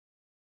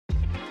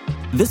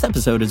This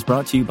episode is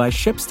brought to you by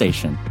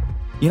ShipStation.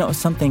 You know,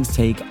 some things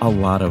take a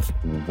lot of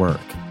work,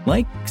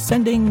 like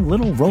sending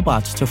little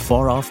robots to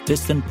far-off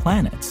distant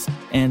planets.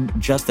 And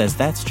just as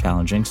that's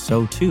challenging,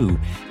 so too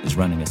is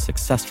running a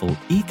successful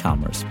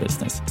e-commerce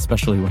business,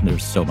 especially when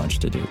there's so much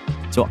to do.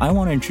 So I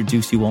want to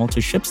introduce you all to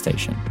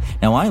ShipStation.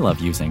 Now, I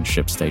love using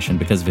ShipStation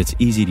because of its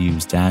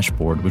easy-to-use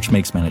dashboard, which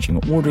makes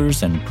managing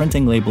orders and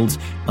printing labels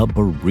a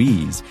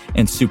breeze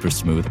and super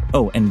smooth.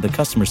 Oh, and the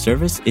customer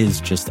service is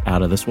just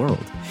out of this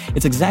world.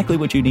 It's exactly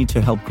what you need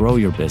to help grow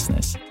your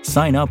business.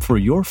 Sign up for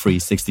your free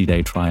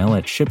 60-day trial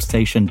at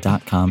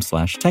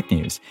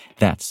shipstation.com/technews.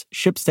 That's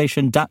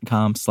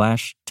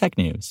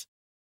shipstation.com/technews.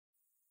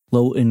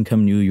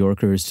 Low-income New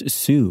Yorkers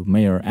sue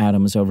Mayor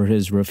Adams over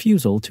his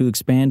refusal to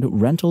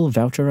expand rental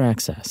voucher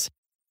access.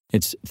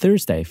 It's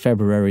Thursday,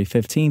 February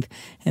 15th,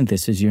 and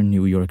this is your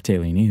New York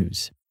Daily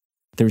News.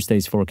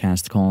 Thursday's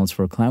forecast calls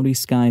for cloudy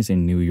skies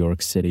in New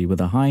York City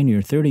with a high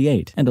near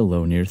 38 and a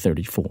low near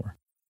 34.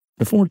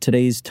 Before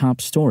today's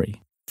top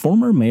story,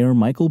 former Mayor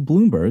Michael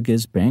Bloomberg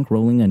is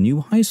bankrolling a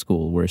new high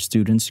school where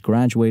students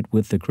graduate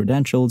with the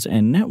credentials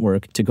and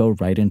network to go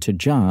right into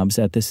jobs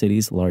at the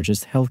city's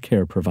largest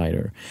healthcare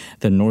provider.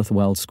 The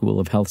Northwell School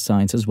of Health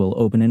Sciences will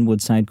open in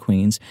Woodside,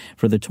 Queens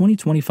for the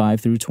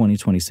 2025 through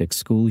 2026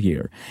 school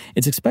year.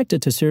 It's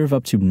expected to serve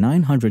up to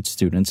 900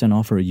 students and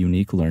offer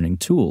unique learning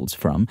tools,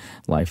 from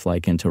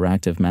lifelike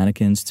interactive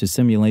mannequins to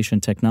simulation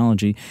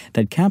technology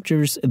that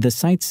captures the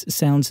sights,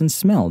 sounds, and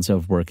smells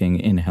of working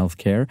in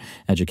healthcare,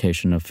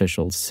 education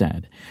officials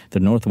said. The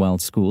Northwell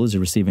School is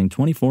receiving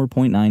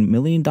 $24.9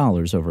 million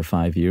over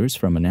 5 years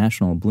from a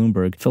national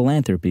Bloomberg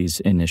Philanthropies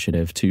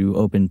initiative to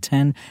open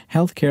 10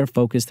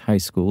 healthcare-focused high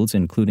schools,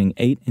 including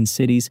 8 in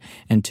cities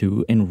and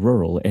 2 in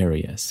rural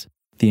areas.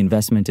 The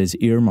investment is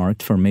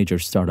earmarked for major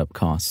startup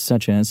costs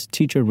such as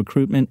teacher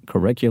recruitment,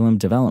 curriculum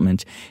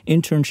development,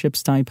 internship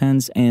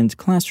stipends, and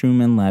classroom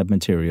and lab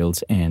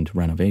materials and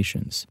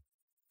renovations.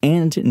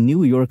 And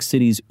New York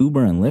City's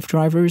Uber and Lyft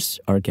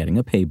drivers are getting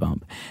a pay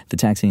bump. The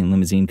Taxi and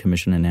Limousine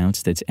Commission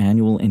announced its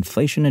annual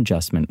inflation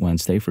adjustment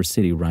Wednesday for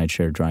city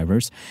rideshare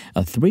drivers,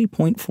 a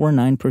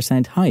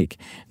 3.49% hike,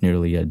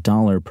 nearly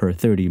 $1 per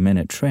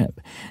 30-minute trip.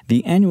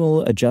 The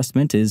annual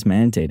adjustment is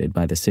mandated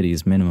by the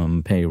city's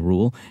minimum pay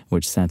rule,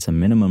 which sets a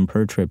minimum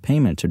per-trip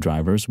payment to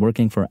drivers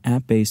working for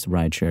app-based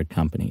rideshare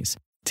companies.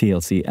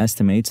 TLC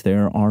estimates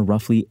there are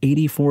roughly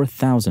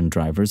 84,000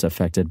 drivers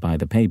affected by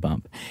the pay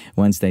bump.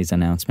 Wednesday's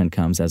announcement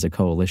comes as a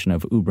coalition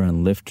of Uber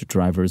and Lyft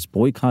drivers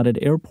boycotted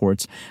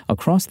airports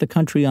across the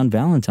country on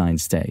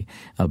Valentine's Day,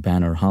 a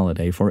banner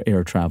holiday for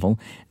air travel,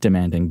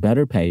 demanding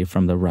better pay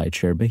from the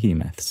rideshare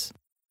behemoths.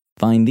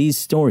 Find these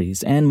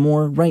stories and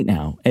more right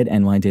now at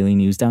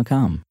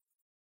nydailynews.com.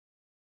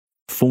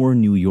 4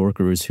 New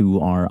Yorkers who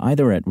are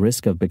either at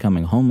risk of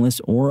becoming homeless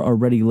or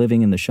already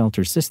living in the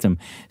shelter system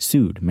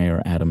sued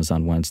Mayor Adams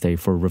on Wednesday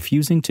for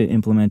refusing to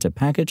implement a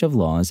package of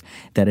laws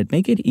that'd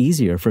make it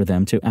easier for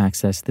them to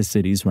access the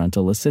city's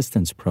rental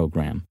assistance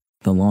program.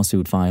 The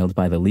lawsuit filed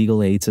by the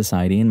Legal Aid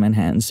Society in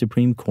Manhattan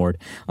Supreme Court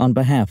on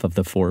behalf of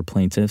the 4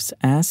 plaintiffs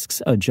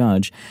asks a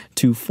judge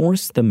to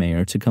force the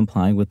mayor to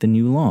comply with the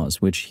new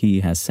laws, which he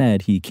has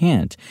said he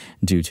can't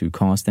due to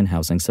cost and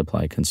housing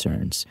supply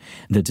concerns.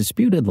 The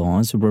disputed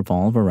laws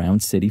revolve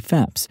around City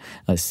FEPS,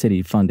 a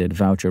city-funded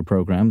voucher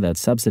program that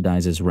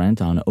subsidizes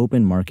rent on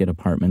open market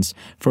apartments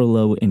for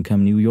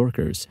low-income New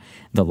Yorkers.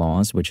 The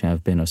laws, which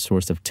have been a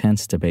source of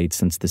tense debate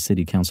since the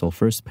city council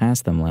first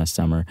passed them last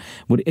summer,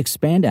 would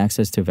expand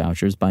access to vouchers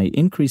by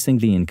increasing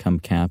the income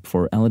cap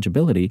for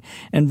eligibility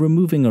and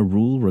removing a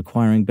rule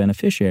requiring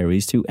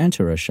beneficiaries to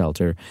enter a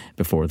shelter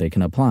before they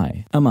can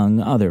apply, among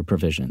other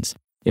provisions.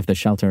 If the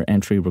shelter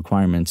entry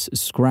requirements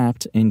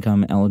scrapped,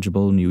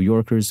 income-eligible New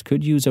Yorkers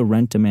could use a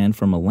rent demand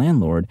from a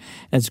landlord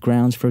as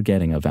grounds for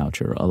getting a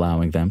voucher,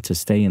 allowing them to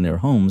stay in their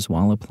homes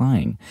while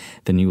applying.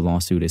 The new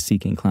lawsuit is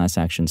seeking class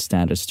action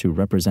status to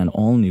represent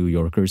all New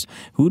Yorkers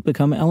who would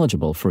become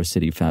eligible for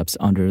city FEPS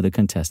under the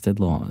contested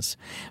laws.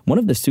 One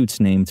of the suit's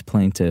named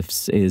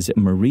plaintiffs is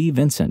Marie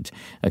Vincent,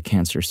 a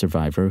cancer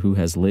survivor who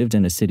has lived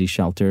in a city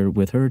shelter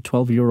with her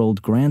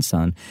 12-year-old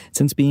grandson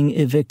since being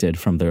evicted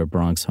from their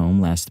Bronx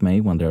home last May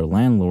when their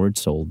landlord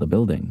sold the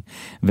building.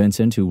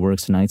 Vincent, who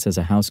works nights as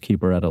a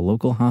housekeeper at a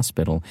local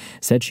hospital,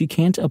 said she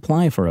can't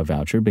apply for a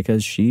voucher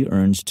because she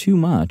earns too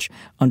much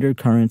under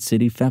current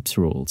city FEPS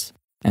rules.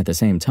 At the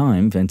same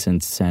time,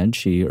 Vincent said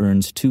she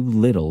earns too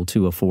little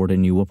to afford a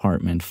new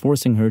apartment,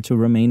 forcing her to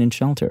remain in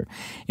shelter.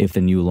 If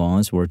the new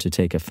laws were to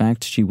take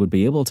effect, she would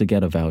be able to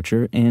get a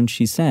voucher, and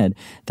she said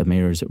the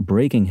mayor's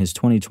breaking his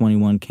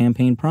 2021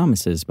 campaign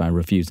promises by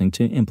refusing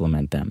to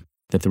implement them.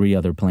 The 3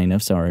 other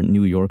plaintiffs are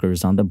New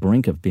Yorkers on the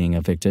brink of being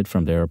evicted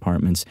from their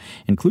apartments,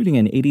 including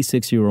an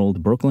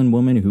 86-year-old Brooklyn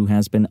woman who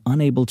has been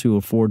unable to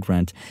afford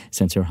rent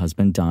since her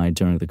husband died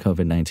during the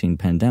COVID-19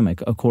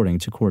 pandemic, according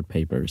to court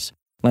papers.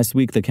 Last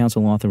week, the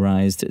council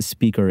authorized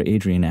Speaker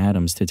Adrian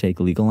Adams to take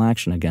legal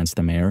action against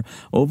the mayor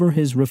over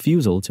his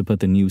refusal to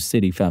put the new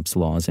city FEPS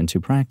laws into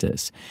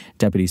practice.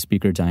 Deputy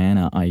Speaker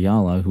Diana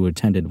Ayala, who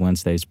attended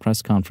Wednesday's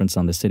press conference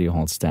on the City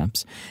Hall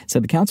steps,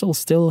 said the council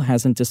still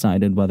hasn't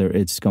decided whether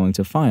it's going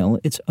to file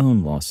its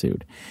own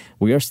lawsuit.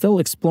 "We are still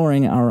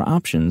exploring our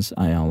options,"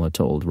 Ayala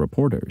told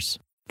reporters.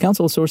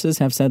 Council sources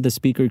have said the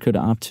Speaker could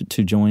opt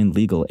to join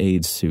legal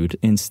aid's suit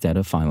instead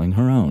of filing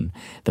her own.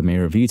 The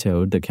mayor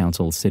vetoed the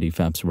council's city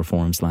FEPS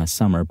reforms last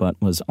summer, but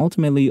was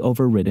ultimately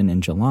overridden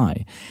in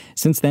July.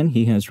 Since then,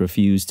 he has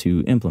refused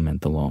to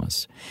implement the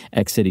laws.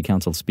 Ex-City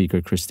Council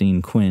Speaker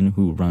Christine Quinn,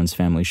 who runs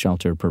family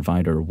shelter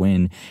provider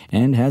WIN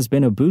and has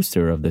been a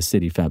booster of the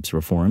city FEPS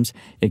reforms,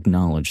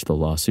 acknowledged the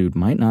lawsuit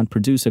might not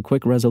produce a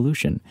quick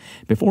resolution.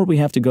 "Before we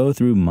have to go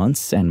through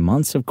months and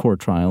months of court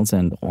trials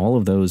and all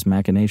of those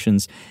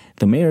machinations,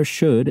 the mayor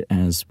should,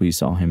 as we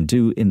saw him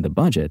do in the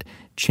budget,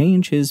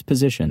 change his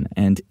position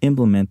and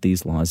implement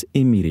these laws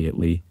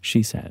immediately,"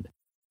 she said.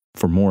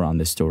 For more on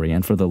this story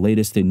and for the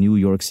latest in New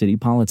York City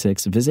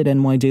politics, visit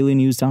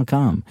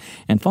nydailynews.com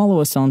and follow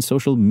us on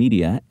social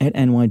media at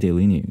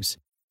nydailynews.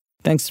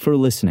 Thanks for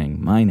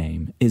listening. My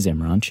name is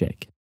Imran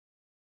Sheikh.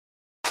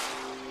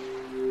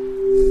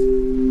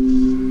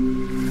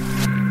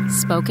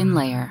 Spoken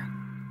Layer.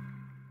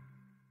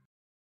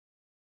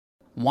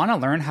 Want to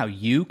learn how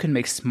you can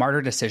make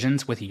smarter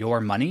decisions with your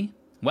money?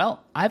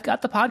 Well, I've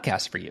got the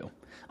podcast for you.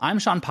 I'm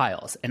Sean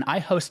Piles, and I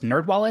host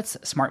NerdWallet's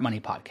Smart Money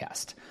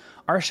Podcast.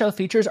 Our show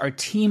features our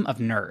team of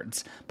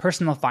nerds,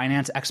 personal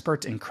finance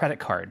experts in credit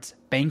cards,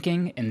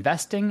 banking,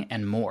 investing,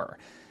 and more.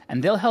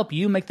 And they'll help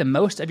you make the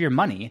most of your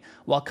money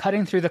while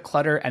cutting through the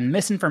clutter and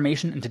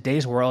misinformation in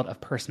today's world of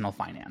personal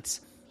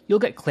finance. You'll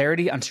get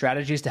clarity on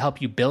strategies to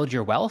help you build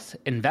your wealth,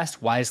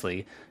 invest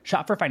wisely,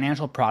 shop for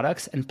financial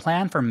products, and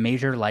plan for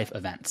major life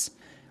events.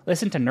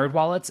 Listen to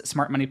NerdWallet's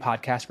Smart Money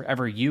Podcast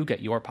wherever you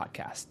get your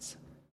podcasts.